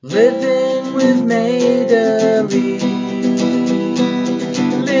Living with Maida-Lee.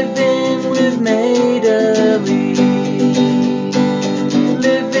 Living with Maida-Lee.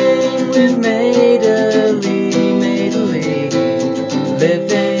 Living with Maida-Lee. Maida-Lee.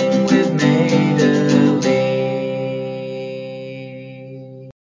 Living with Maida-Lee.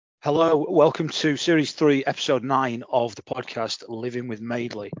 Hello, welcome to Series 3, Episode 9 of the podcast Living with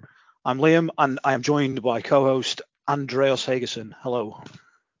Maida-Lee. I'm Liam and I am joined by co-host Andreas Hagerson. Hello.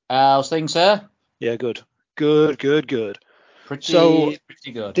 How's things, sir? Yeah, good. Good. Pretty good.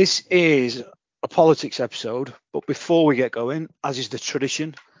 This is a politics episode, but before we get going, as is the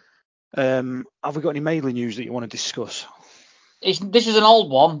tradition, have we got any Maida-Lee news that you want to discuss? This is an old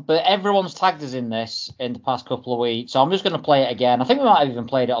one, but everyone's tagged us in this in the past couple of weeks, so I'm just going to play it again. I think we might have even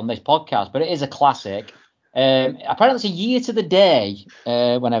played it on this podcast, but it is a classic. Apparently it's a year to the day.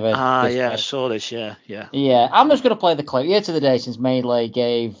 Whenever. I saw this. Yeah. Yeah, I'm just going to play the clip. Year to the day since Maida-Lee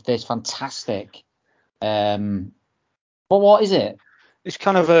gave this fantastic. But what is it? It's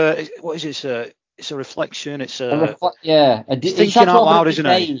kind of what is it? It's a reflection. It's He's thinking out loud, isn't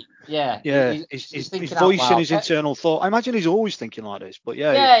he? Yeah. He's thinking voicing out his loud. internal thought. I imagine he's always thinking like this, but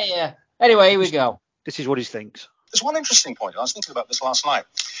Yeah. Anyway, here we go. This is what he thinks. There's one interesting point. I was thinking about this last night.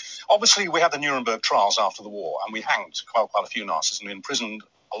 Obviously, we had the Nuremberg trials after the war, and we hanged quite a few Nazis, and we imprisoned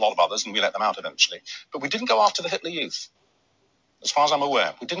a lot of others, and we let them out eventually. But we didn't go after the Hitler Youth. As far as I'm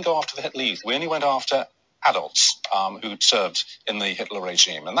aware, we didn't go after the Hitler Youth. We only went after adults who'd served in the Hitler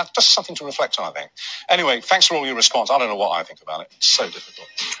regime. And that's just something to reflect on, I think. Anyway, thanks for all your response. I don't know what I think about it. It's so difficult.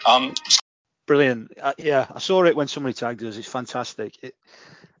 Brilliant. Yeah, I saw it when somebody tagged us. It's fantastic.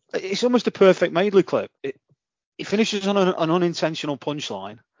 It's almost a perfect Maida-Lee clip. It finishes on an unintentional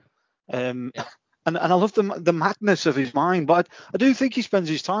punchline. And I love the madness of his mind. But I do think he spends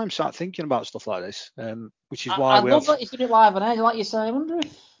his time sat thinking about stuff like this, which is why I love that he's doing it live on air. Like you say, I wonder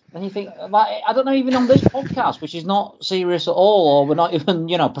if. And you think, like, I don't know, even on this podcast, which is not serious at all, or we're not even,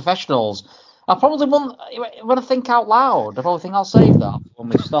 professionals. I probably won't, when I think out loud, I probably think I'll save that when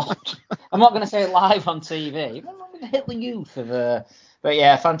we've stopped. I'm not going to say it live on TV. I'm not going to hit the youth of But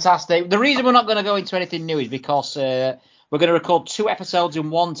yeah, fantastic. The reason we're not going to go into anything new is because we're going to record 2 episodes in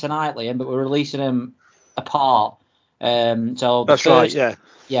one tonight, Liam, but we're releasing them apart. So that's right, yeah.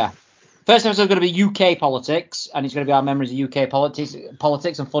 Yeah. First episode is going to be UK politics, and it's going to be our memories of UK politics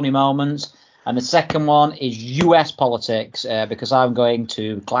and funny moments. And the second one is US politics, because I'm going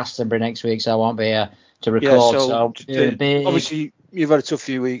to Glastonbury next week, so I won't be here to record. Obviously, you've had a tough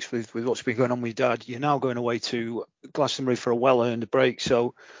few weeks with what's been going on with Dad. You're now going away to Glastonbury for a well-earned break.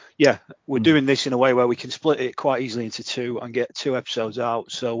 So, yeah, we're doing this in a way where we can split it quite easily into 2 and get 2 episodes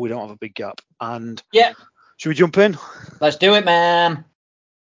out, so we don't have a big gap. And yeah, should we jump in? Let's do it, man.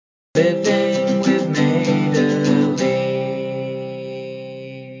 Living with Maida-Lee.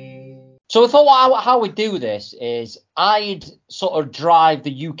 So I thought how we do this is I'd sort of drive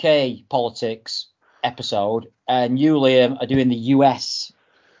the UK politics episode, and you, Liam, are doing the US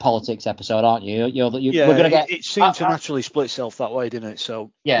politics episode, aren't you? We're gonna get. It seemed to naturally split itself that way, didn't it?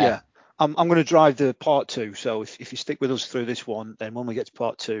 So yeah. I'm going to drive the part 2. So if you stick with us through this one, then when we get to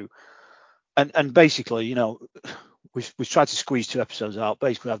part 2, and basically, we've tried to squeeze 2 episodes out.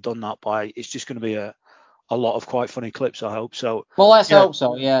 Basically, I've done that by it's just going to be a lot of quite funny clips, I hope. So well, let's hope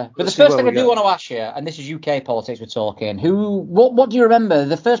so, yeah. But the first thing I do want to ask you, and this is UK politics we're talking, what do you remember?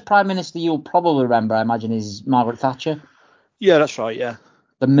 The first Prime Minister you'll probably remember, I imagine, is Margaret Thatcher. Yeah, that's right, yeah.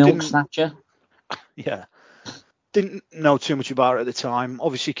 The milk snatcher. Yeah. Didn't know too much about her at the time.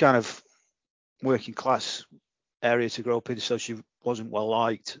 Obviously kind of working class area to grow up in, so she wasn't well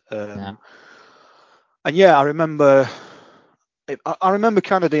liked. And yeah, I remember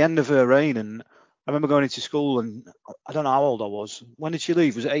kind of the end of her reign, and I remember going into school, and I don't know how old I was. When did she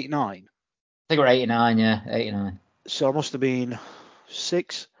leave? Was it 89? I think we're 89, yeah, 89. So I must have been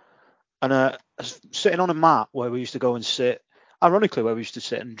 6. And sitting on a mat where we used to go and sit, ironically, where we used to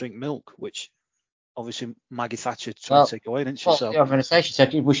sit and drink milk, which obviously Maggie Thatcher tried to take away, didn't she? Well, I'm going to say, she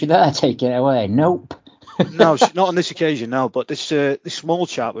said, was she there taking it away? Nope. No, not on this occasion, no. But this small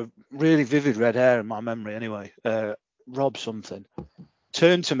chap with really vivid red hair in my memory anyway, Rob something,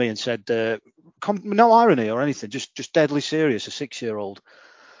 turned to me and said, no irony or anything, just deadly serious, a 6-year-old.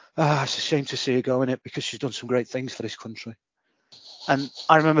 It's a shame to see her go in it because she's done some great things for this country. And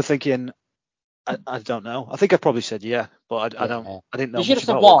I remember thinking, I don't know. I think I probably said yeah, but I didn't know much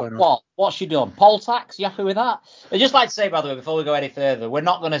about what's going on. What's she done? Poll tax? You happy with that? I'd just like to say, by the way, before we go any further, we're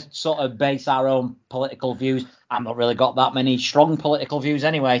not going to sort of base our own political views. I've not really got that many strong political views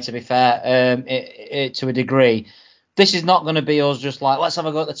anyway, to be fair, to a degree. This is not going to be us just like, let's have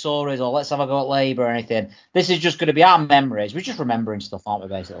a go at the Tories or let's have a go at Labour or anything. This is just going to be our memories. We're just remembering stuff, aren't we,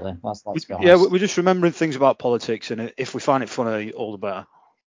 basically? Let's be honest. Yeah, we're just remembering things about politics, and if we find it funny, all the better.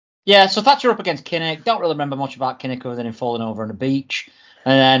 Yeah, so Thatcher up against Kinnock. Don't really remember much about Kinnock other than him falling over on the beach.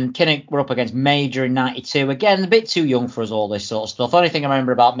 And then Kinnock were up against Major in 92. Again, a bit too young for us, all this sort of stuff. The only thing I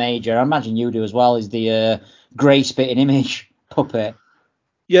remember about Major, I imagine you do as well, is the grey spitting image puppet.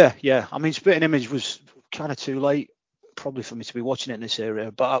 Yeah. I mean, Spitting Image was kind of too late, probably, for me to be watching it in this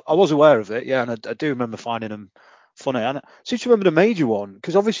area, but I was aware of it, yeah, and I do remember finding them funny. And I seem to remember the Major one,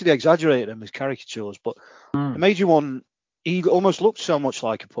 because obviously they exaggerated them as caricatures, but the Major one, he almost looked so much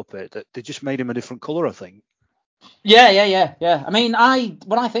like a puppet that they just made him a different colour, I think. Yeah. I mean,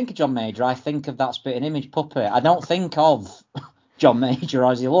 when I think of John Major, I think of that Spitting Image puppet. I don't think of John Major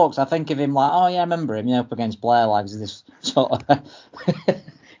as he looks. I think of him like, oh yeah, I remember him, up against Blair, like this sort of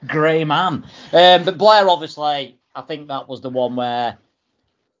grey man. But Blair, obviously, I think that was the one where,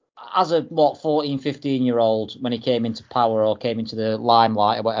 as a 14, 15-year-old, when he came into power or came into the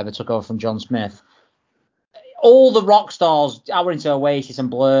limelight or whatever, took over from John Smith, all the rock stars, I went into Oasis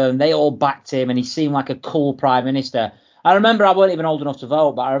and Blur, and they all backed him, and he seemed like a cool prime minister. I remember I weren't even old enough to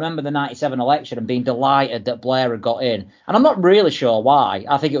vote, but I remember the 97 election and being delighted that Blair had got in. And I'm not really sure why.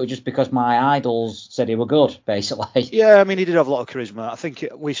 I think it was just because my idols said he were good, basically. Yeah, I mean, he did have a lot of charisma. I think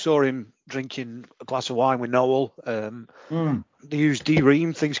we saw him drinking a glass of wine with Noel. They used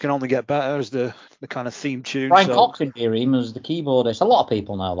D-Ream, Things Can Only Get Better, as the kind of theme tune. Brian Cox in D-Ream was the keyboardist. A lot of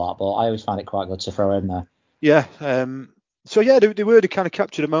people know that, but I always find it quite good to throw in there. Yeah. So yeah, they were to kind of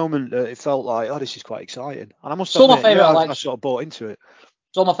capture the moment. It felt like, this is quite exciting, and I must admit, I sort of bought into it.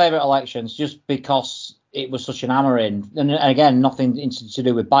 It's all my favourite elections, just because it was such an hammering, and again, nothing to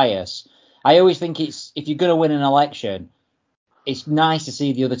do with bias. I always think if you're going to win an election, it's nice to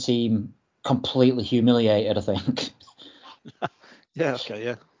see the other team completely humiliated, I think. Yeah. Okay.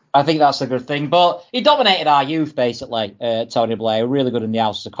 Yeah. I think that's a good thing. But he dominated our youth, basically, Tony Blair. Really good in the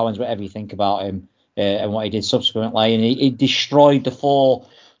House of Commons, whatever you think about him and what he did subsequently. And he destroyed the 4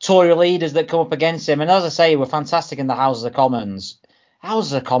 Tory leaders that come up against him. And as I say, we're fantastic in the Houses of Commons.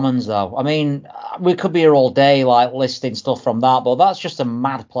 Houses of Commons, though. I mean, we could be here all day, like, listing stuff from that. But that's just a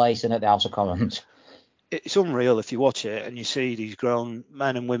mad place, isn't it, the House of Commons? It's unreal if you watch it and you see these grown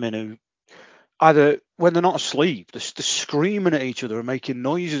men and women who, either when they're not asleep, they're screaming at each other and making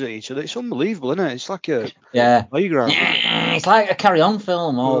noises at each other. It's unbelievable, isn't it? It's like a playground. It's like a Carry On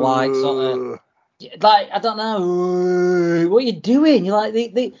film, or like sort of, like, I don't know, what are you doing? You're like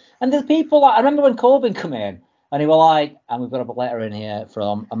and the people. Like, I remember when Corbyn come in and he were like, and we've got a letter in here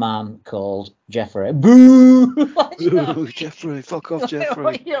from a man called Jeffrey. Boo! Boo, Jeffrey, fuck off, Jeffrey.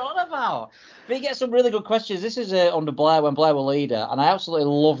 What are you on about? But he gets some really good questions. This is under Blair, when Blair were leader, and I absolutely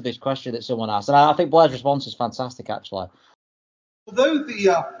love this question that someone asked, and I think Blair's response is fantastic, actually. Although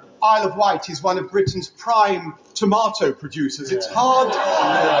the Isle of Wight is one of Britain's prime tomato producers, it's hard.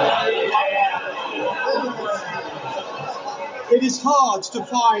 It is hard to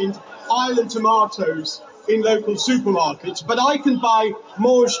find island tomatoes in local supermarkets, but I can buy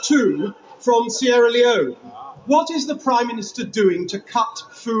Mange 2 from Sierra Leone. What is the Prime Minister doing to cut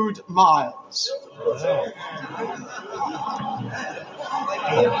food miles? For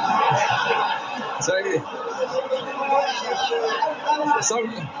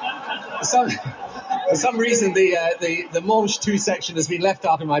some reason, the Mange 2 section has been left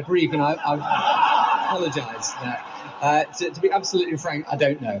out in my brief, and I apologise. To be absolutely frank, I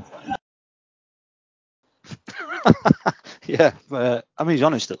don't know. Yeah, I mean, he's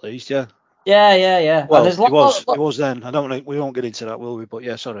honest at least, yeah. Yeah. Well, it was then. We won't get into that, will we? But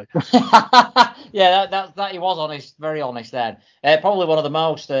yeah, sorry. Yeah, that he was honest, very honest then. Probably one of the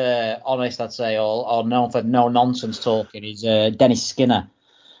most honest, I'd say, or known for no nonsense talking is Dennis Skinner.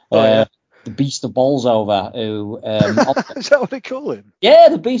 The Beast of Bolsover, who is that what they call him? Yeah,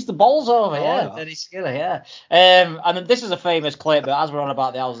 the Beast of Bolsover, Dennis Skinner, yeah. And this is a famous clip, but as we're on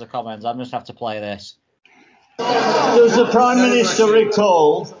about the Houses of Commons, I'm just have to play this. Does the Prime Minister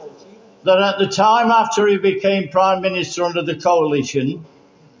recall that at the time after he became Prime Minister under the coalition,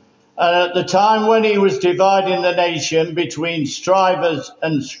 and at the time when he was dividing the nation between strivers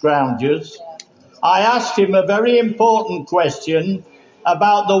and scroungers, I asked him a very important question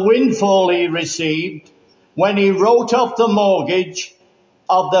about the windfall he received when he wrote off the mortgage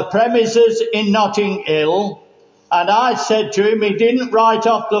of the premises in Notting Hill, and I said to him he didn't write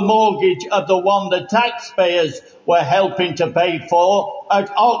off the mortgage of the one the taxpayers were helping to pay for at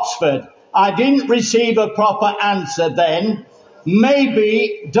Oxford. I didn't receive a proper answer then.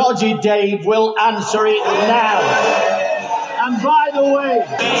 Maybe Dodgy Dave will answer it now. And by the way,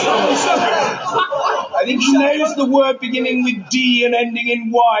 I think he knows the word beginning with D and ending in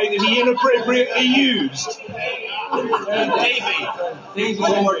Y that he inappropriately used.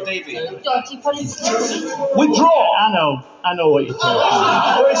 Davy. Withdraw. I know what you're talking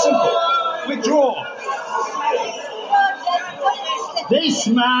about. Very simple. Withdraw. This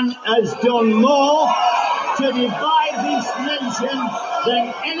man has done more to divide this nation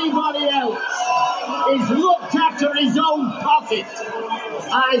than anybody else. He's looked after his own pocket.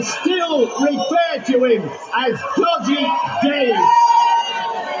 I still refer to him as Dodgy Dave.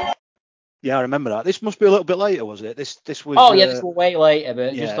 Yeah, I remember that. This must be a little bit later, was it? This was. Oh yeah, this was way later,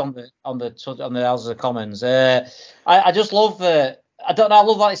 but yeah. just on the House of Commons. I just love the. I don't know. I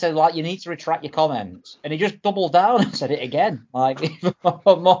love that he said like you need to retract your comments, and he just doubled down and said it again, like even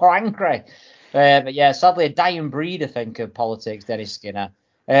more angry. But yeah, sadly, a dying breed, I think, of politics, Dennis Skinner.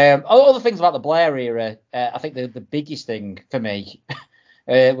 Other things about the Blair era, I think the biggest thing for me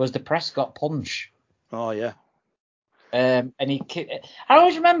was the Prescott punch. Oh yeah. And I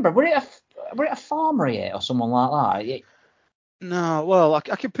always remember, were it a farmer here or someone like that? No, well, I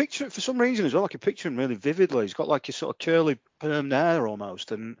can picture it for some reason as well. I can picture him really vividly. He's got like a sort of curly permed hair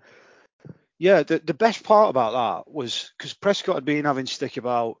almost, and yeah, the best part about that was because Prescott had been having stick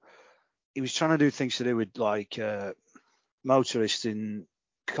about. He was trying to do things to do with like motorists in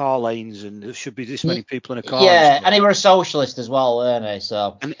car lanes, and there should be this many people in a car. Yeah, and he was a socialist as well, weren't he?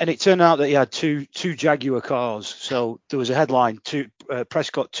 So and it turned out that he had two Jaguar cars. So there was a headline: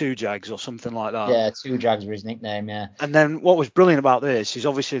 Prescott 2 Jags or something like that. Yeah, 2 Jags were his nickname. Yeah. And then what was brilliant about this is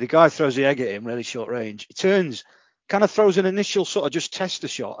obviously the guy throws the egg at him really short range. He turns, kind of throws an initial sort of just tester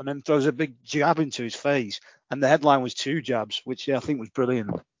shot, and then throws a big jab into his face. And the headline was 2 jabs, which I think was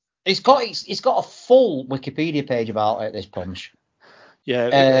brilliant. It's got a full Wikipedia page about it, this punch.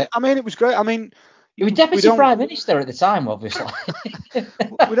 Yeah, I mean, it was great. I mean, he was deputy prime minister at the time, obviously.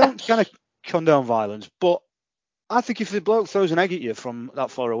 We don't kind of condone violence, but I think if the bloke throws an egg at you from that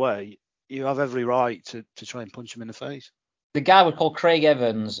far away, you have every right to try and punch him in the face. The guy was called Craig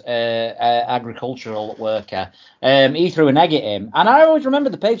Evans, agricultural worker. He threw an egg at him, and I always remember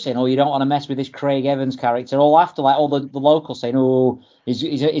the page saying, "Oh, you don't want to mess with this Craig Evans character." All after, like all the locals saying, "Oh, he's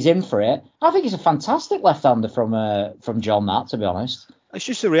in for it." I think he's a fantastic left-hander from John. That, to be honest, it's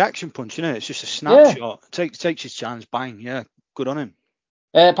just a reaction punch, isn't it? It's just a snapshot. Yeah. Takes his chance, bang. Yeah, good on him.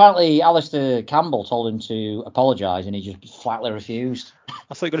 Apparently, Alistair Campbell told him to apologise, and he just flatly refused.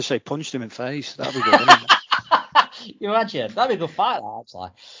 I thought you were going to say punched him in the face. That'd be good, wouldn't it? You imagine? That'd be a good fight, actually.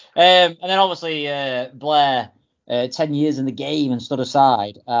 And then obviously Blair, 10 years in the game and stood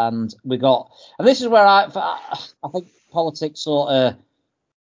aside, and this is where I think politics sort of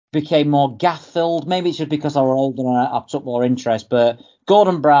became more gaff-filled. Maybe it's just because I was older and I took more interest. But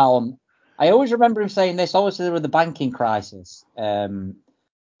Gordon Brown, I always remember him saying this. Obviously, there was the banking crisis, and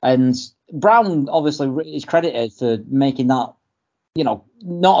Brown obviously is credited for making that,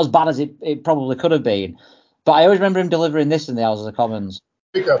 not as bad as it probably could have been. But I always remember him delivering this in the House of the Commons.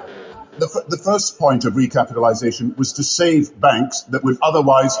 Speaker, the first point of recapitalisation was to save banks that would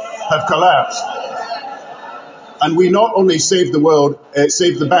otherwise have collapsed. And we not only saved the world,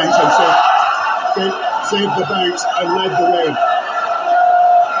 saved the banks and saved the banks and led the way.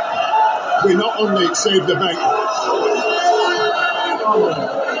 We not only saved the bank.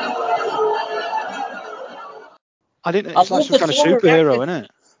 It's like some kind of superhero, isn't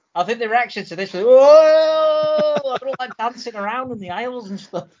it? I think the reaction to this was, whoa! Everyone like dancing around in the aisles and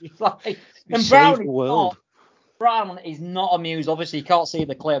stuff. And Brown is not amused. Obviously, you can't see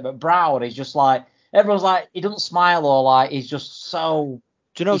the clip, but Brown is just like, everyone's like, he doesn't smile or like, he's just so.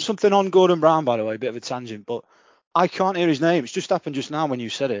 Do you know something on Gordon Brown, by the way? A bit of a tangent, but I can't hear his name. It's just happened just now when you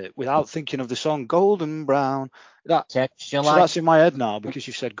said it without thinking of the song Golden Brown. That's in my head now because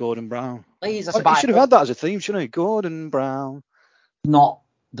you said Gordon Brown. Please, you should have had that as a theme, shouldn't you? Gordon Brown. Not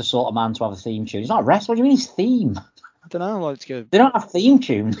the sort of man to have a theme tune. He's not a wrestler. What do you mean his theme? I don't know. They don't have theme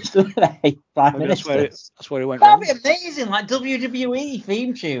tunes, do they? Prime Ministers. That's where it went wrong. That'd be amazing, like WWE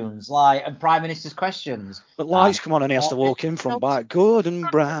theme tunes, like and Prime Minister's questions. But lights come on and he has to walk in from back. Gordon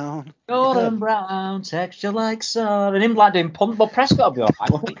Brown. Gordon Brown, texture like sun. And him like doing pump, but Prescott will be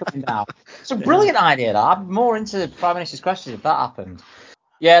alright when he coming down. It's a brilliant idea, that. I'm more into Prime Minister's questions if that happened.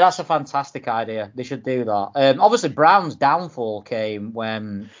 Yeah, that's a fantastic idea. They should do that. Obviously, Brown's downfall came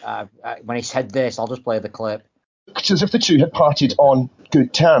when he said this. I'll just play the clip. As if the two had parted on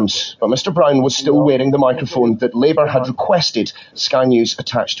good terms, but Mr. Brown was still wearing the microphone that Labour had requested Sky News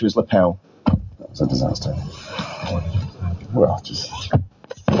attached to his lapel. That was a disaster. Well, just...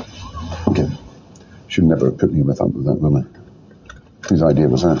 Okay. Should never have put me with that woman. Whose idea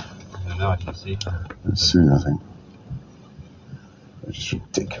was that? I don't know, I can see. It's Sue, I think. It's just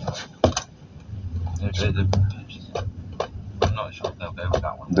ridiculous. I'm not sure if they'll go with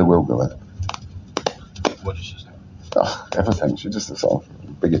that one. They will go ahead. What did she say? Oh, everything. She's just a sort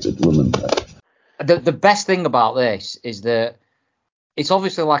of bigoted woman. The best thing about this is that it's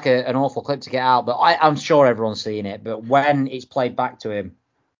obviously like an awful clip to get out, but I'm sure everyone's seen it. But when it's played back to him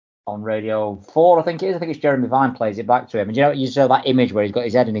on Radio 4, I think it's Jeremy Vine plays it back to him. And you saw that image where he's got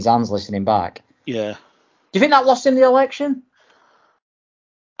his head in his hands listening back. Yeah. Do you think that lost him the election?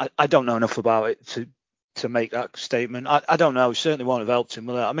 I don't know enough about it to make that statement. I don't know. It certainly won't have helped him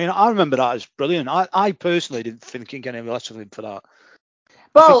with that. I mean, I remember that as brilliant. I personally didn't think any less of him for that.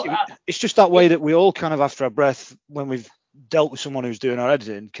 Well, it's just that way that we all kind of, after our breath, when we've dealt with someone who's doing our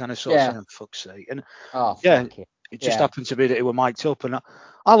editing, kind of sort of saying, fuck's sake. And it just happened to be that it were mic'd up. And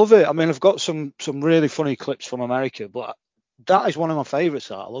I love it. I mean, I've got some really funny clips from America, but that is one of my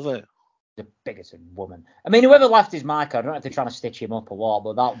favourites. I love it. The bigoted woman. I mean, whoever left his mic, I don't know if they're trying to stitch him up or what,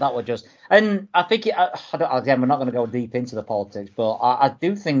 but that would just. And I think, again, we're not going to go deep into the politics, but I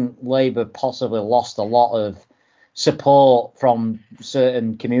do think Labour possibly lost a lot of support from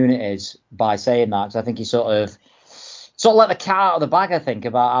certain communities by saying that, because I think he sort of let the cat out of the bag, I think,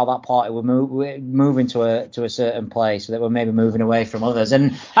 about how that party were moving to a certain place, that were maybe moving away from others.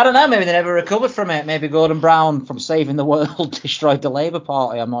 And I don't know, maybe they never recovered from it. Maybe Gordon Brown, from saving the world, destroyed the Labour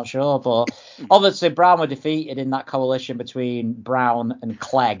Party. I'm not sure. But obviously Brown were defeated in that coalition between Brown and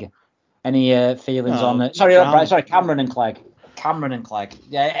Clegg. Any feelings on it? Sorry, Cameron and Clegg.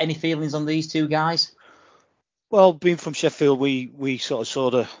 Yeah, any feelings on these two guys? Well, being from Sheffield, we sort of saw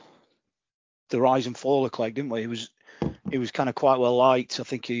the rise and fall of Clegg, didn't we? He was kind of quite well liked. I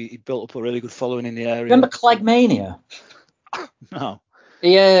think he built up a really good following in the area. Remember Clegg Mania? No.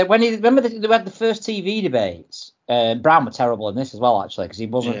 Remember they had the first TV debates. Brown were terrible in this as well, actually, because he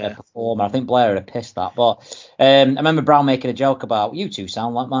wasn't a performer. I think Blair had pissed that. But I remember Brown making a joke about, you two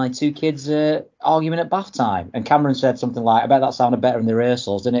sound like my two kids arguing at bath time. And Cameron said something like, I bet that sounded better in the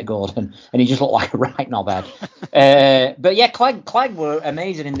rehearsals, didn't it, Gordon? And he just looked like a right knobhead. But yeah, Clegg were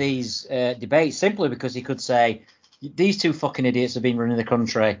amazing in these debates, simply because he could say, these two fucking idiots have been running the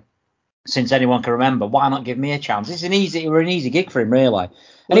country since anyone can remember. Why not give me a chance? It were an easy gig for him, really.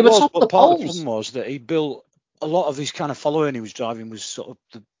 And he was top of the polls. The problem was that he built a lot of his kind of following he was driving was sort of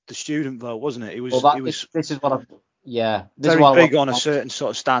the student vote, wasn't it? This is what I've. Yeah. Very big on a certain sort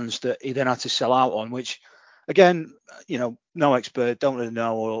of stance that he then had to sell out on, which, again, no expert, don't really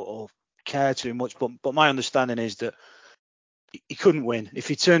know or care too much. But my understanding is that he couldn't win. If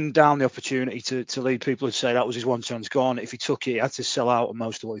he turned down the opportunity to lead, people would say that was his one chance gone. If he took it, he had to sell out on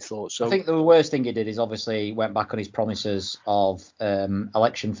most of what he thought. So I think the worst thing he did is obviously went back on his promises of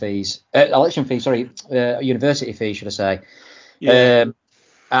university fees, should I say. Yeah.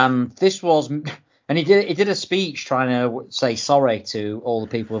 And this was, and he did a speech trying to say sorry to all the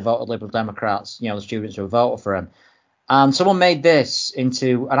people who voted Liberal Democrats, the students who voted for him. And someone made this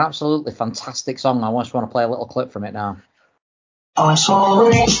into an absolutely fantastic song. I just want to play a little clip from it now. I'm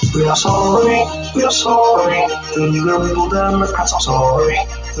sorry, we are sorry, the Liberal Democrats are sorry.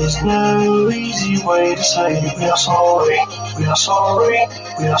 There's no easy way to say we are sorry,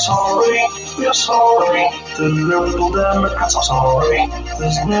 the Liberal Democrats are sorry.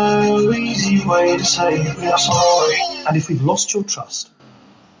 There's no easy way to say we are sorry. And if we've lost your trust,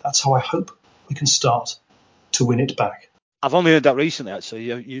 that's how I hope we can start to win it back. I've only heard that recently, actually.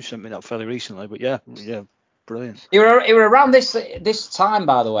 You sent me that fairly recently, but yeah. Brilliant. It were around this time,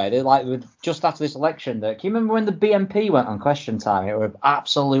 by the way. They just after this election. Can you remember when the BNP went on Question Time? It was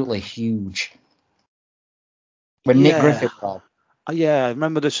absolutely huge. When Nick Griffin called. Yeah, I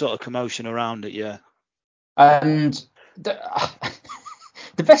remember the sort of commotion around it. Yeah. And the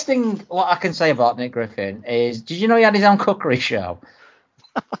best thing what I can say about Nick Griffin is, did you know he had his own cookery show?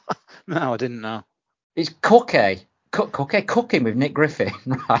 No, I didn't know. It's cooking with Nick Griffin,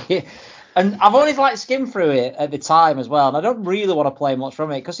 right? And I've only skimmed through it at the time as well, and I don't really want to play much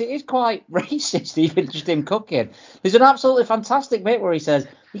from it because it is quite racist, even just him cooking. There's an absolutely fantastic bit where he says,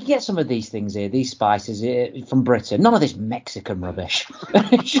 you can get some of these things here, these spices here, from Britain. None of this Mexican rubbish.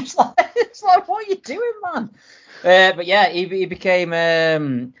 It's like, what are you doing, man? But yeah, he became...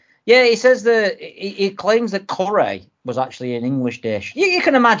 he says that he claims that curry was actually an English dish. You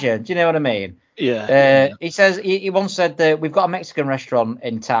can imagine, do you know what I mean? Yeah. He says he once said that we've got a Mexican restaurant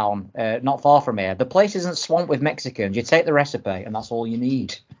in town, not far from here. The place isn't swamped with Mexicans. You take the recipe, and that's all you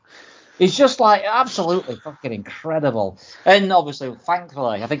need. It's just absolutely fucking incredible. And obviously,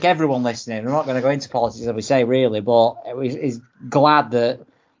 thankfully, I think everyone listening, we're not going to go into politics, as we say, really, but is glad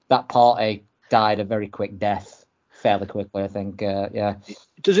that party died a very quick death, fairly quickly, I think. Yeah.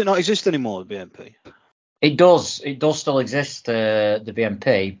 Does it not exist anymore, the BNP? It does. It does still exist, the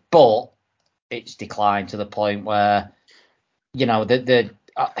BNP, but it's declined to the point where, you know, they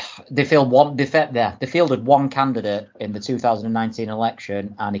fielded one candidate in the 2019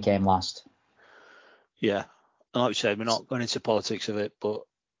 election and he came last. Yeah, and like you said, we're not going into politics of it, but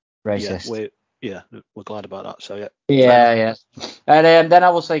Racist. we're glad about that. So Yeah. And then I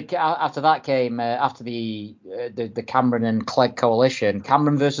will say after that came after the Cameron and Clegg coalition,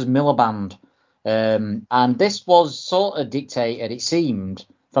 Cameron versus Miliband, and this was sort of dictated, it seemed,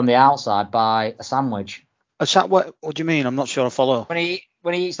 from the outside by a sandwich. What do you mean? I'm not sure I follow. When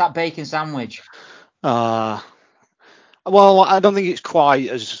he eats that bacon sandwich. Well, I don't think it's quite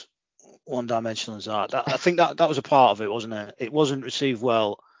as one-dimensional as that. I think that was a part of it, wasn't it? It wasn't received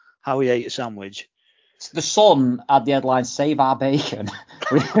well how he ate a sandwich. The Sun had the headline "Save Our Bacon"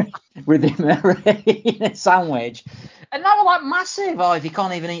 with him eating a sandwich, and that was like massive. Oh, if you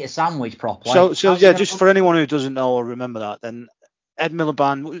can't even eat a sandwich properly. So yeah, just for anyone who doesn't know or remember that, then Ed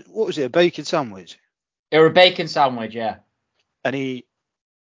Miliband, what was it? A bacon sandwich? It was a bacon sandwich, yeah. And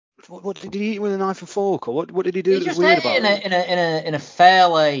what did he eat with a knife and fork, or what did he do? He just ate it in a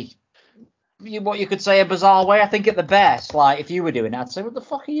fairly, what you could say, a bizarre way. I think at the best, like if you were doing it, I'd say, what the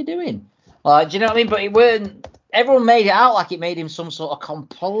fuck are you doing? Like, do you know what I mean? But it weren't. Everyone made it out like it made him some sort of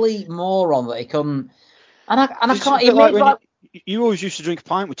complete moron that he couldn't. And I can't. You always used to drink a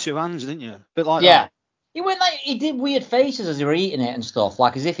pint with two hands, didn't you? A bit like yeah. that. He went like he did weird faces as he were eating it and stuff,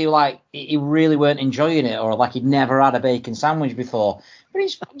 like as if he really weren't enjoying it, or like he'd never had a bacon sandwich before. But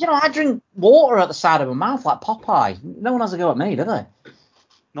he's, I drink water at the side of my mouth like Popeye. No one has a go at me, do they?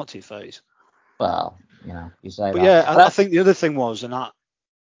 Not to your face. Well, you say but that. Yeah, I think the other thing was, and I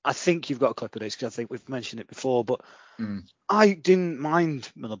think you've got a clip of this because I think we've mentioned it before, but I didn't mind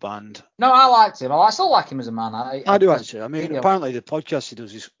Miliband. No, I liked him. I still like him as a man. I do actually. I mean, apparently the podcast he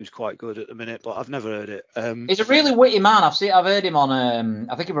does is quite good at the minute, but I've never heard it. He's a really witty man. I've heard him on.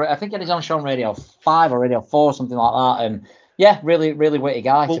 I think he's on show on Radio 5 or Radio 4, something like that. And yeah, really, really witty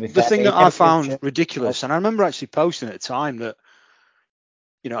guy. Well, to be fair. The thing that I found ridiculous, and I remember actually posting at the time that,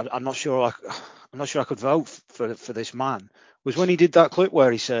 I'm not sure I could vote for this man, was when he did that clip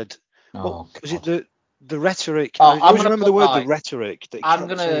where he said, was it the rhetoric? I always remember the word, the rhetoric. I'm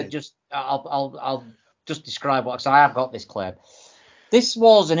gonna just, I'll just describe because I have got this clip. This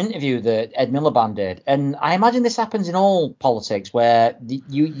was an interview that Ed Miliband did, and I imagine this happens in all politics where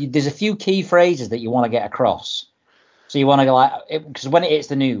there's a few key phrases that you want to get across. So you want to go because when it hits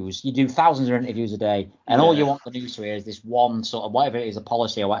the news, you do thousands of interviews a day, and all you want the news to hear is this one sort of whatever it is, a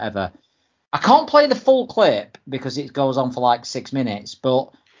policy or whatever. I can't play the full clip because it goes on for like 6 minutes,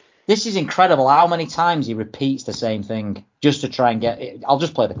 but this is incredible how many times he repeats the same thing just to try and get it. I'll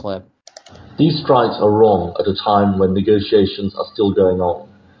just play the clip. These strikes are wrong at a time when negotiations are still going on,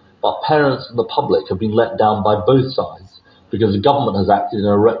 but parents and the public have been let down by both sides because the government has acted in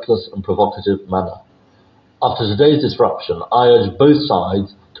a reckless and provocative manner. After today's disruption, I urge both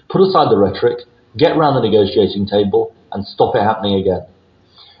sides to put aside the rhetoric, get round the negotiating table, and stop it happening again.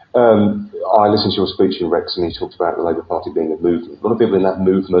 I listened to your speech in Wrexham and you talked about the Labour Party being a movement. A lot of people in that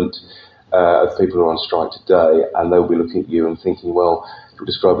movement of people who are on strike today, and they'll be looking at you and thinking, well, you're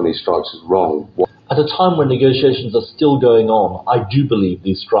describing these strikes as wrong. At a time when negotiations are still going on, I do believe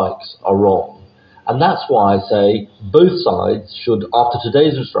these strikes are wrong. And that's why I say both sides should, after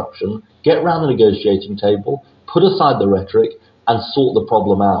today's disruption, get round the negotiating table, put aside the rhetoric, and sort the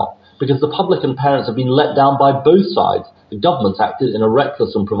problem out. Because the public and parents have been let down by both sides. The government's acted in a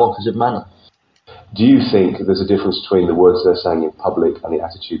reckless and provocative manner. Do you think there's a difference between the words they're saying in public and the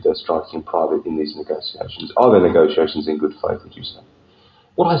attitude they're striking in private in these negotiations? Are there negotiations in good faith, would you say?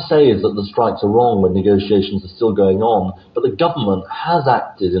 What I say is that the strikes are wrong when negotiations are still going on, but the government has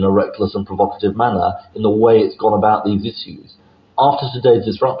acted in a reckless and provocative manner in the way it's gone about these issues. After today's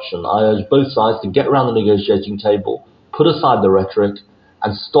disruption, I urge both sides to get around the negotiating table, put aside the rhetoric,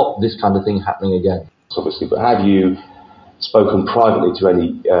 and stop this kind of thing happening again. Obviously, but have you spoken privately to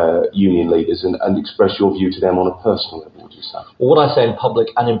any union leaders and expressed your view to them on a personal level, would you say? Well, what I say in public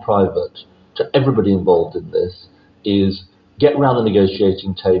and in private to everybody involved in this is get round the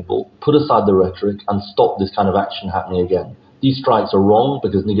negotiating table, put aside the rhetoric, and stop this kind of action happening again. These strikes are wrong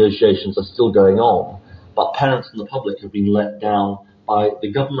because negotiations are still going on, but parents and the public have been let down by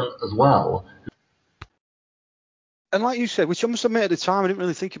the government as well. And like you said, which I must admit at the time, I didn't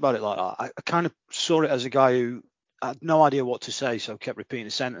really think about it like that. I kind of saw it as a guy who had no idea what to say, so kept repeating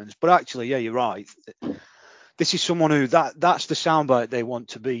the sentence. But actually, yeah, you're right. This is someone who that's the soundbite they want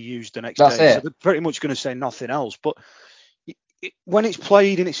to be used the next day. So they're pretty much going to say nothing else. But when it's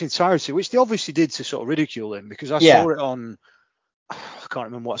played in its entirety, which they obviously did to sort of ridicule him, because I saw it on, I can't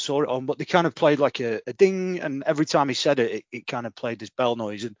remember what I saw it on, but they kind of played like a ding, and every time he said it, it kind of played this bell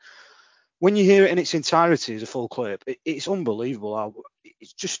noise. And when you hear it in its entirety as a full clip, it's unbelievable how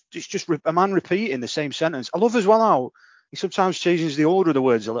it's just a man repeating the same sentence. I love as well how he sometimes changes the order of the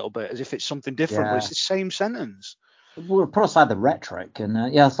words a little bit as if it's something different, but Yeah. it's the same sentence. We'll put aside the rhetoric, and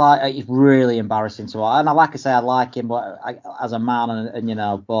it's really embarrassing to watch. And like I say, I like him, but as a man,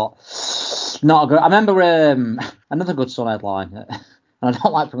 and but not a good. I remember another good Sun headline, and I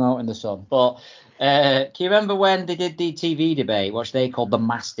don't like promoting the Sun, but can you remember when they did the TV debate, which they called the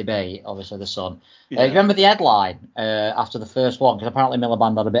mass debate? Obviously, the Sun. Yeah. You remember the headline after the first one? Because apparently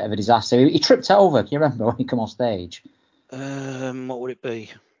Miliband had a bit of a disaster. He tripped over. Can you remember when he came on stage? What would it be?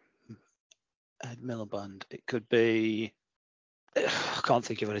 Ed Miliband. It could be. I can't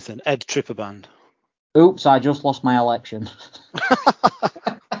think of anything. Ed Tripperband. Oops, I just lost my election.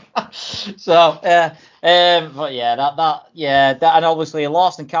 So, but yeah, that, and obviously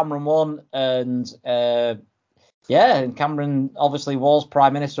Lawson Cameron won, and and Cameron obviously was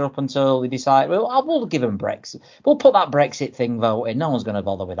Prime Minister up until he decided, well, we'll give him Brexit. We'll put that Brexit thing vote in. No one's going to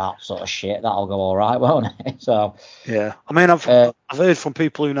bother with that sort of shit. That'll go all right, won't it? So yeah, I mean, I've heard from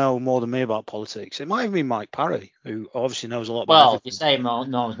people who know more than me about politics. It might have been Mike Parry, who obviously knows a lot about everything. You say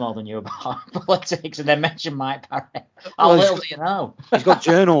knows more than you about politics, and then mention Mike Parry. How little do you know? He's got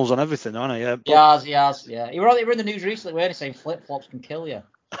journals on everything, hasn't he? Yeah, he has. Yeah, he were in the news recently where he saying flip flops can kill you.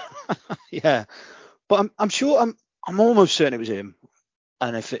 Yeah, but I'm sure I'm almost certain it was him.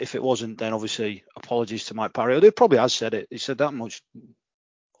 And if it wasn't, then obviously apologies to Mike Parry. He probably has said it. He said that much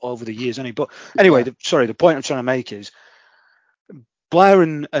over the years, hasn't he? But anyway, the point I'm trying to make is Blair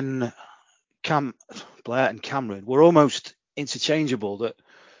and Cameron were almost interchangeable. That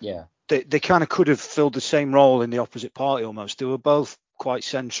they kind of could have filled the same role in the opposite party almost. They were both quite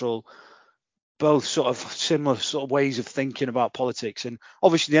central, both sort of similar sort of ways of thinking about politics, and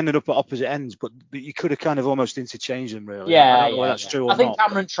obviously they ended up at opposite ends, but you could have kind of almost interchanged them, really. I don't know whether that's true or not. I think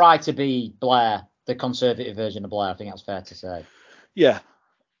Cameron tried to be Blair, the Conservative version of Blair. I think that's fair to say. Yeah,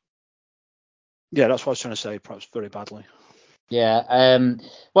 that's what I was trying to say, perhaps very badly. Yeah,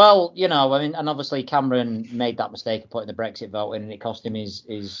 well, I mean, and obviously Cameron made that mistake of putting the Brexit vote in, and it cost him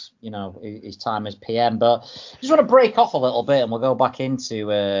his time as PM. But I just want to break off a little bit, and we'll go back into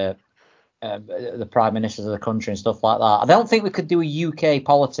the prime ministers of the country and stuff like that. I don't think we could do a UK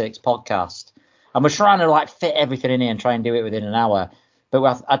politics podcast, and we're trying to fit everything in here and try and do it within an hour.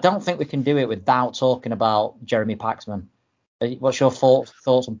 But I don't think we can do it without talking about Jeremy Paxman. What's your thoughts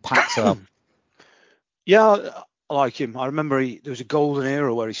on Paxman? Yeah, I like him. I remember there was a golden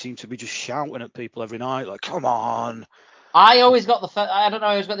era where he seemed to be just shouting at people every night, like, "Come on!" I always got I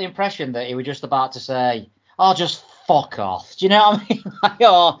always got the impression that he was just about to say, "Oh, just fuck off." Do you know what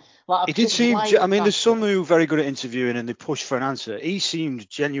I mean? It did seem. I mean, there's some who are very good at interviewing and they push for an answer. He seemed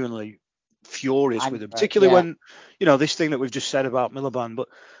genuinely furious with it, particularly when this thing that we've just said about Miliband, but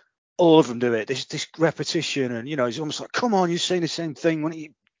all of them do it. This repetition, and he's almost like, "Come on, you're saying the same thing. Why don't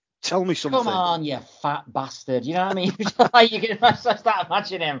you tell me something?" Come on, you fat bastard. You know what I mean? You can start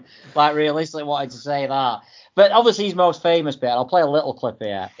imagining him realistically wanting to say that. But obviously his most famous bit, I'll play a little clip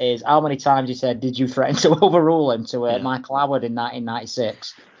here, is how many times he said, "Did you threaten to overrule him?" to Michael Howard in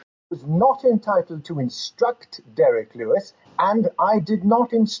 1996. Was not entitled to instruct Derek Lewis, and I did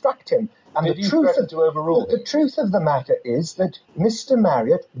not instruct him. And the truth of the matter is that Mr.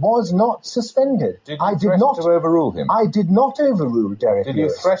 Marriott was not suspended. I did not overrule him. I did not overrule Derek Lewis. Did you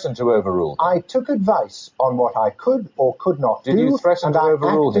threaten to overrule him? I took advice on what I could or could not do. Did you threaten to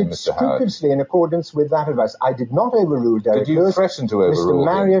overrule him, Mr. Howard? Scrupulously in accordance with that advice. I did not overrule Derek Lewis. Did you threaten to overrule him?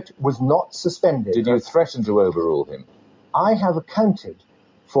 Mr. Marriott was not suspended. Did you threaten to overrule him? I have accounted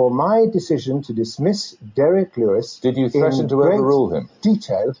for my decision to dismiss Derek Lewis. Did you threaten to overrule him?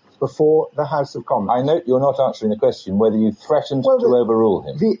 Detail before the House of Commons. I note you're not answering the question whether you threatened to overrule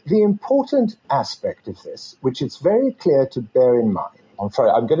him. The important aspect of this, which it's very clear to bear in mind. I'm sorry,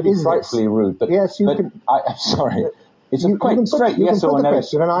 I'm going to be frightfully rude, but yes, I'm sorry. It's a quite straight yes or no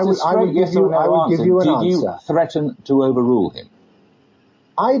question, and I will give you an answer. Did you threaten to overrule him?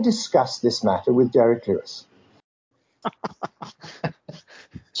 I discussed this matter with Derek Lewis.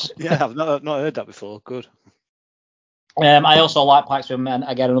 Yeah, I've not heard that before. Good. I also like Paxman, and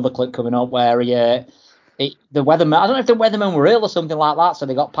again another clip coming up where the weatherman. I don't know if the weathermen were ill or something like that, so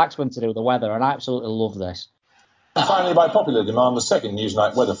they got Paxman to do the weather, and I absolutely love this. And finally, by popular demand, the second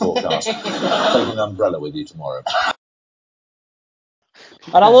Newsnight weather forecast. Take an umbrella with you tomorrow.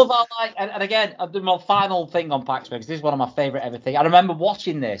 And I love how, and again, I'll do my final thing on Paxman, because this is one of my favourite ever things. I remember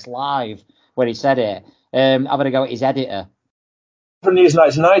watching this live when he said it. I'm going to go at his editor. From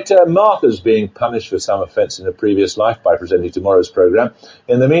Newsnight tonight, Mark is being punished for some offence in a previous life by presenting tomorrow's programme.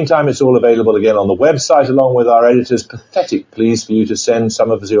 In the meantime, it's all available again on the website, along with our editor's pathetic pleas for you to send some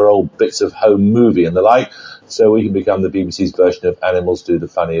of your old bits of home movie and the like, so we can become the BBC's version of Animals Do the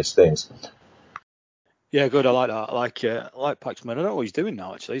Funniest Things. Yeah, good. I like that. I like Paxman. I don't know what he's doing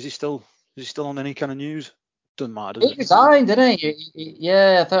now. Actually, is he still on any kind of news? Doesn't matter, does He it? resigned, didn't he?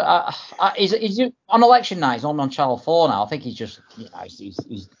 Yeah, he's on election night. He's on Channel 4 now. I think he's just,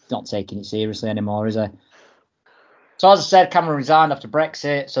 he's not taking it seriously anymore, is he? So as I said, Cameron resigned after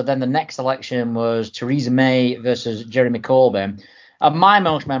Brexit. So then the next election was Theresa May versus Jeremy Corbyn. And my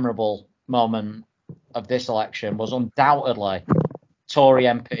most memorable moment of this election was undoubtedly Tory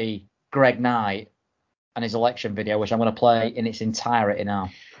MP Greg Knight and his election video, which I'm going to play in its entirety now.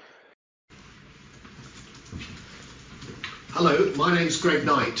 Hello, my name's Greg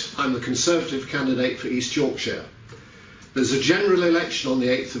Knight. I'm the Conservative candidate for East Yorkshire. There's a general election on the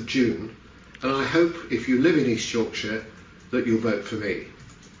 8th of June, and I hope if you live in East Yorkshire that you'll vote for me.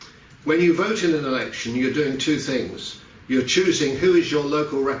 When you vote in an election, you're doing two things. You're choosing who is your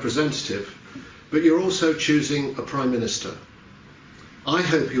local representative, but you're also choosing a Prime Minister. I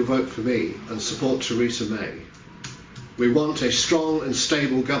hope you'll vote for me and support Theresa May. We want a strong and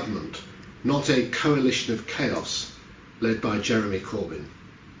stable government, not a coalition of chaos led by Jeremy Corbyn.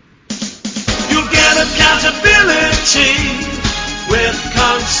 You get accountability with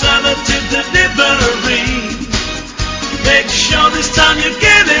Conservative delivery. Make sure this time you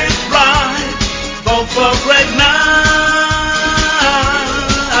get it right. Vote for Greg Knight.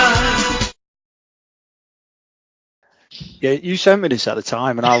 Yeah, you sent me this at the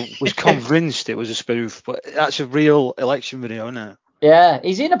time, and I was convinced it was a spoof, but that's a real election video, isn't it? Yeah,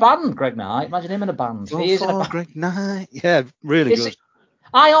 he's in a band, Greg Knight. Imagine him in a band. He is in a band. Greg Knight. Yeah, really good.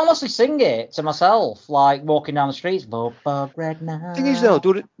 I honestly sing it to myself, like walking down the streets. Vote for Greg Knight. The thing is, though,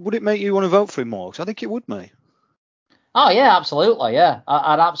 would it make you want to vote for him more? Because I think it would, mate. Oh, yeah, absolutely, yeah.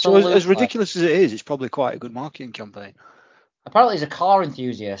 I'd absolutely. So as ridiculous as it is, it's probably quite a good marketing campaign. Apparently he's a car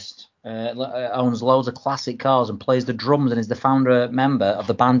enthusiast, owns loads of classic cars and plays the drums and is the founder member of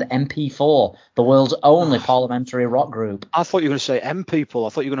the band MP4, the world's only parliamentary rock group. I thought you were going to say M People. I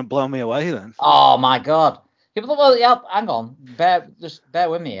thought you were going to blow me away then. Oh, my God. Well, yeah, hang on. Just bear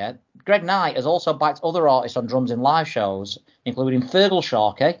with me here. Greg Knight has also backed other artists on drums in live shows, including Fergal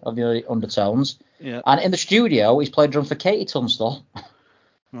Sharkey of the Undertones. Yeah. And in the studio, he's played drums for Katie Tunstall,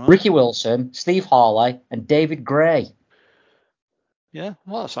 Right. Ricky Wilson, Steve Harley, and David Gray. Yeah,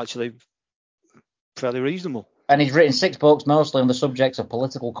 well, that's actually fairly reasonable. And he's written 6 books, mostly on the subjects of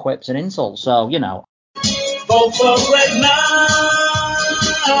political quips and insults. So, you know. Vote for Greg Knight.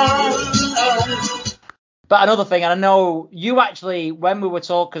 But another thing, and I know you actually, when we were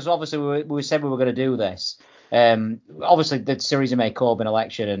talking, because obviously we said we were going to do this, obviously the Theresa May Corbyn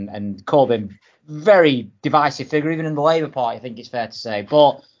election and Corbyn, very divisive figure, even in the Labour Party, I think it's fair to say.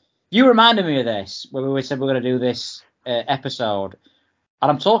 But you reminded me of this when we said we were going to do this episode. And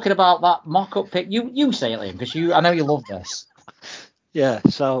I'm talking about that mock-up pic. You say it, Liam, because I know you love this. Yeah,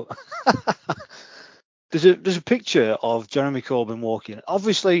 so there's a picture of Jeremy Corbyn walking.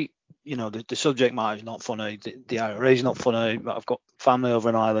 Obviously, you know, the subject matter is not funny. The IRA is not funny. I've got family over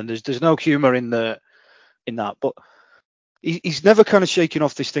in Ireland. There's no humour in that. But he's never kind of shaking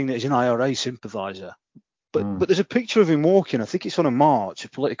off this thing that he's an IRA sympathiser. But there's a picture of him walking. I think it's on a march, a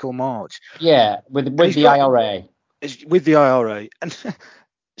political march. Yeah, with the IRA. It's with the IRA. And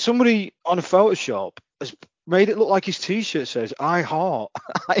somebody on a Photoshop has made it look like his T-shirt says "I heart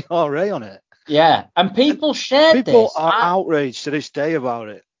IRA" on it. Yeah, and people shared this. People are outraged to this day about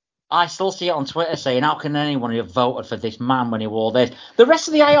it. I still see it on Twitter saying, how can anyone have voted for this man when he wore this? The rest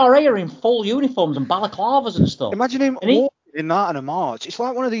of the IRA are in full uniforms and balaclavas and stuff. Imagine him walking in that in a march. It's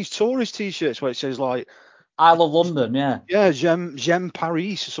like one of these tourist T-shirts where it says like, I love London, yeah. Yeah, J'aime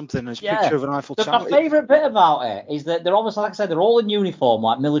Paris or something. There's a picture of an Eiffel Tower. My favourite bit about it is that they're obviously, like I said, they're all in uniform,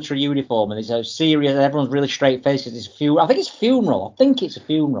 like military uniform, and it's a serious, and everyone's really straight faced. I think it's a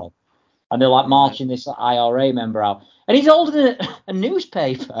funeral. And they're like marching this IRA member out. And he's holding a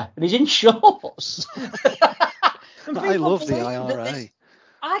newspaper, and he's in shorts. I love the IRA.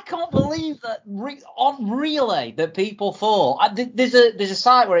 I can't believe that really that people thought. There's a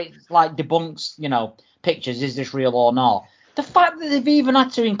site where it like debunks, you know, pictures. Is this real or not? The fact that they've even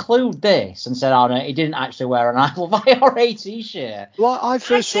had to include this and said, "Oh no, he didn't actually wear an I Love IRA T-shirt." Well, I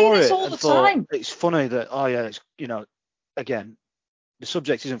first saw it all and the thought time. it's funny that it's, you know, again, the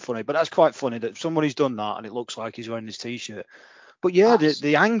subject isn't funny, but that's quite funny that somebody's done that and it looks like he's wearing this T-shirt. But yeah,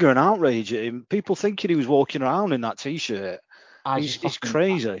 the anger and outrage at him, people thinking he was walking around in that T-shirt. It's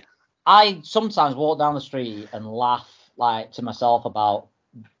crazy. I sometimes walk down the street and laugh like to myself about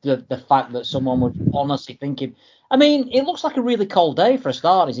the fact that someone was honestly thinking. I mean, it looks like a really cold day for a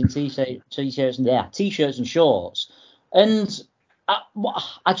start. He's in t-shirts and shorts, and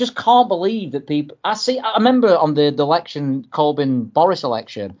I just can't believe that people. I remember on the election, Corbyn-Boris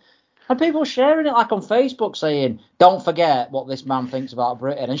election, and people sharing it like on Facebook saying, "Don't forget what this man thinks about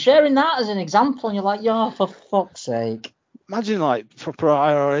Britain," and sharing that as an example. And you're like, "Yo, for fuck's sake!" Imagine like proper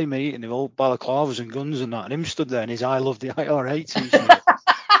IRA meeting with all balaclavas and guns and that, and him stood there in his "I love the IRA" t-shirt.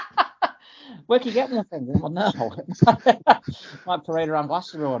 Where can you get one thing? Well, no. Might parade around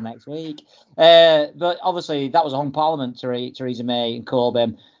Glastonbury next week. But obviously, that was a hung parliament, Theresa May and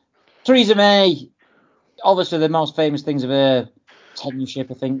Corbyn. Theresa May, obviously, the most famous things of her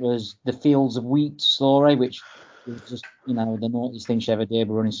tenureship, I think, was the Fields of Wheat story, which was just, the naughtiest thing she ever did,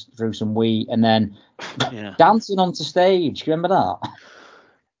 running through some wheat and then dancing onto stage. Do you remember that?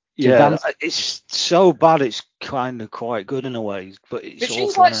 Yeah, it's so bad. It's kind of quite good in a way, but it's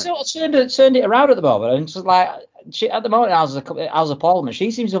she's awful, like sort of turned it around at the moment, and just like at the moment, House of Parliament,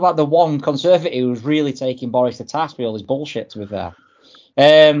 she seems to be like the one Conservative who's really taking Boris to task with all this bullshit. To be fair,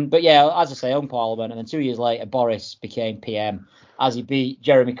 but yeah, as I say, on Parliament, and then 2 years later, Boris became PM as he beat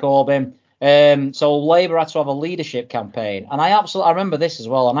Jeremy Corbyn. So Labour had to have a leadership campaign, and I remember this as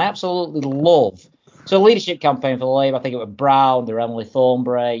well, and I absolutely love. So leadership campaign for the Labour, I think it was Brown, there were Emily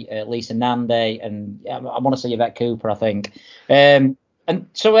Thornberry, Lisa Nandy, and I want to say Yvette Cooper, I think. And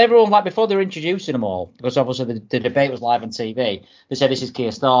so everyone, like before they were introducing them all, because obviously the debate was live on TV, they said this is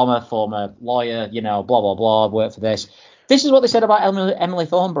Keir Starmer, former lawyer, blah, blah, blah, worked for this. This is what they said about Emily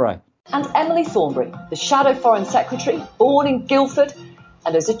Thornberry. And Emily Thornberry, the shadow foreign secretary, born in Guildford,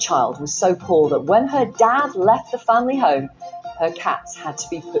 and as a child was so poor that when her dad left the family home, her cats had to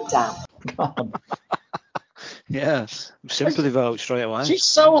be put down. Yes, sympathy vote straight away. She's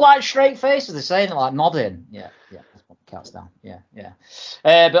so like straight faced as they're saying it, like nodding. Yeah, let's put the cats down. Yeah.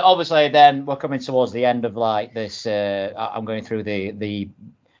 But obviously, then we're coming towards the end of like this. I'm going through the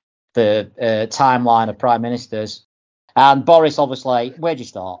timeline of prime ministers, and Boris. Obviously, where'd you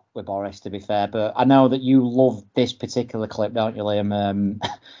start with Boris? To be fair, but I know that you love this particular clip, don't you, Liam?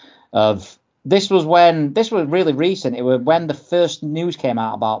 Of this was really recent. It was when the first news came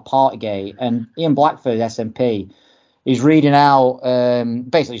out about Partygate, and Ian Blackford, SNP, is reading out,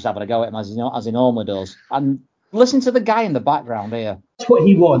 basically just having a go at him as he normally does. And listen to the guy in the background here. That's what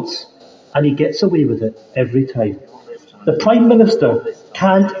he wants, and he gets away with it every time. The Prime Minister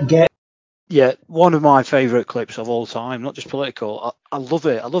can't get... Yeah, one of my favourite clips of all time, not just political. I love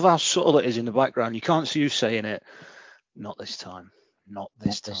it. I love how subtle it is in the background. You can't see who's saying it. Not this time. Not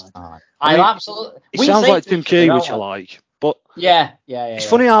this time. I mean, absolutely. It sounds like Tim Key, which I like. But yeah. It's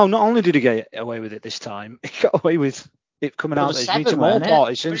funny how not only did he get away with it this time, he got away with it coming out. There's been more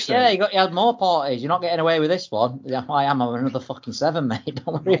parties since then. Yeah, he had more parties. You're not getting away with this one. Yeah, I am having another fucking 7, mate.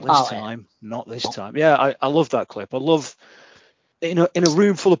 Don't worry about it. Not this time. Yeah, I love that clip. I love in a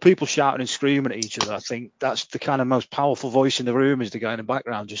room full of people shouting and screaming at each other. I think that's the kind of most powerful voice in the room, is the guy in the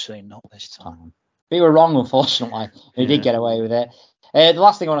background just saying, "Not this time." But you were wrong, unfortunately. He did get away with it. The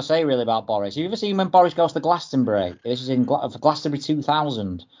last thing I want to say really about Boris, have you ever seen when Boris goes to Glastonbury? This is in Glastonbury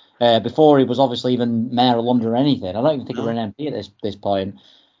 2000, before he was obviously even mayor of London or anything. I don't even think he was an MP at this point.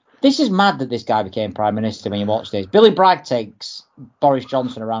 This is mad that this guy became prime minister when you watch this. Billy Bragg takes Boris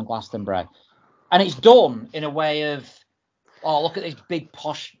Johnson around Glastonbury, and it's done in a way of, oh, look at this big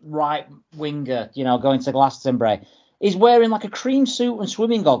posh right winger, going to Glastonbury. He's wearing like a cream suit and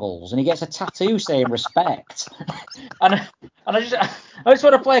swimming goggles, and he gets a tattoo saying respect. and I just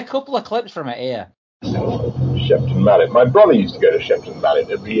want to play a couple of clips from it here. Shepton Mallet. My brother used to go to Shepton Mallet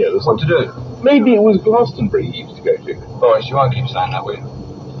every year. What to do? Maybe it was Glastonbury he used to go to. Boris, you won't keep saying that, will you?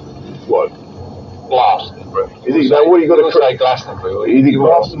 What? Glastonbury. Is it that what you got to say? Glastonbury. Is it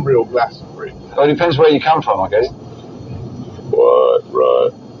Glastonbury or Glastonbury? Well, it depends where you come from, I guess. What?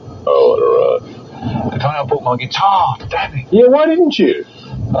 Right. Oh, right. I can't have bought my guitar, damn it. Yeah, why didn't you?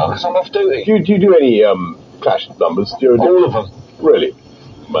 Because I'm off duty. Do you do any Clash numbers? All of them. Really?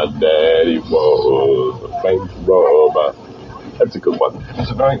 My daddy was a famous robber. That's a good one. That's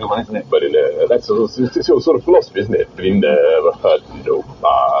a very good one, isn't it? But that's it's sort of philosophy, isn't it? But he never hurt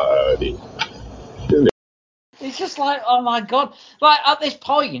nobody. Isn't it? It's just like, oh my God. Like at this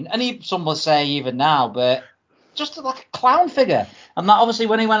point, and some will say even now, but just like a clown figure. And that obviously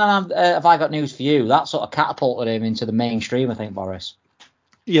when he went on Have I Got News For You, that sort of catapulted him into the mainstream, I think, Boris.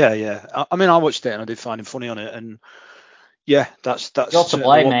 Yeah. I mean, I watched it and I did find him funny on it. And yeah, that's you're to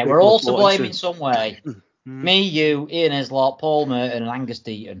blame, mate. We're all to blame in some way. Me, you, Ian Hislop, Paul Merton, and Angus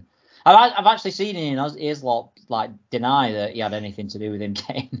Deaton. I've actually seen him in his lot like deny that he had anything to do with him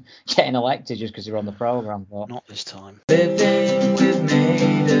getting elected just because he were on the programme. But not this time. Living with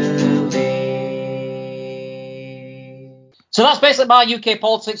Maida. So that's basically my UK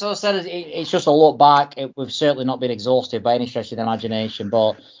politics. As I said, it's just a look back. We've certainly not been exhausted by any stretch of the imagination,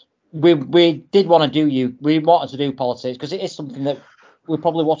 but we did want to we wanted to do politics because it is something that we're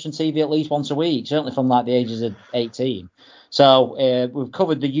probably watching TV at least once a week, certainly from like the ages of 18. So we've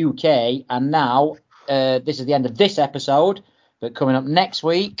covered the UK, and now this is the end of this episode. But coming up next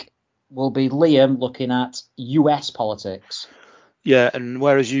week will be Liam looking at US politics. Yeah, and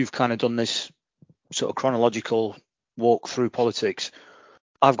whereas you've kind of done this sort of chronological walk through politics,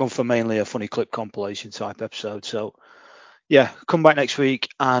 I've gone for mainly a funny clip compilation type episode. So yeah, come back next week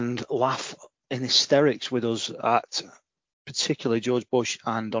and laugh in hysterics with us at particularly George Bush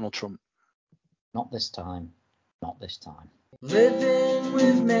and Donald Trump. Not this time. Living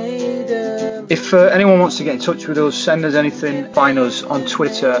with Maida. If anyone wants to get in touch with us, send us anything, find us on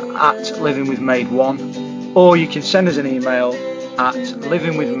Twitter at livingwithmaid1, or you can send us an email at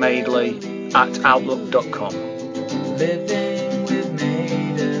livingwithmaidley@outlook.com. Living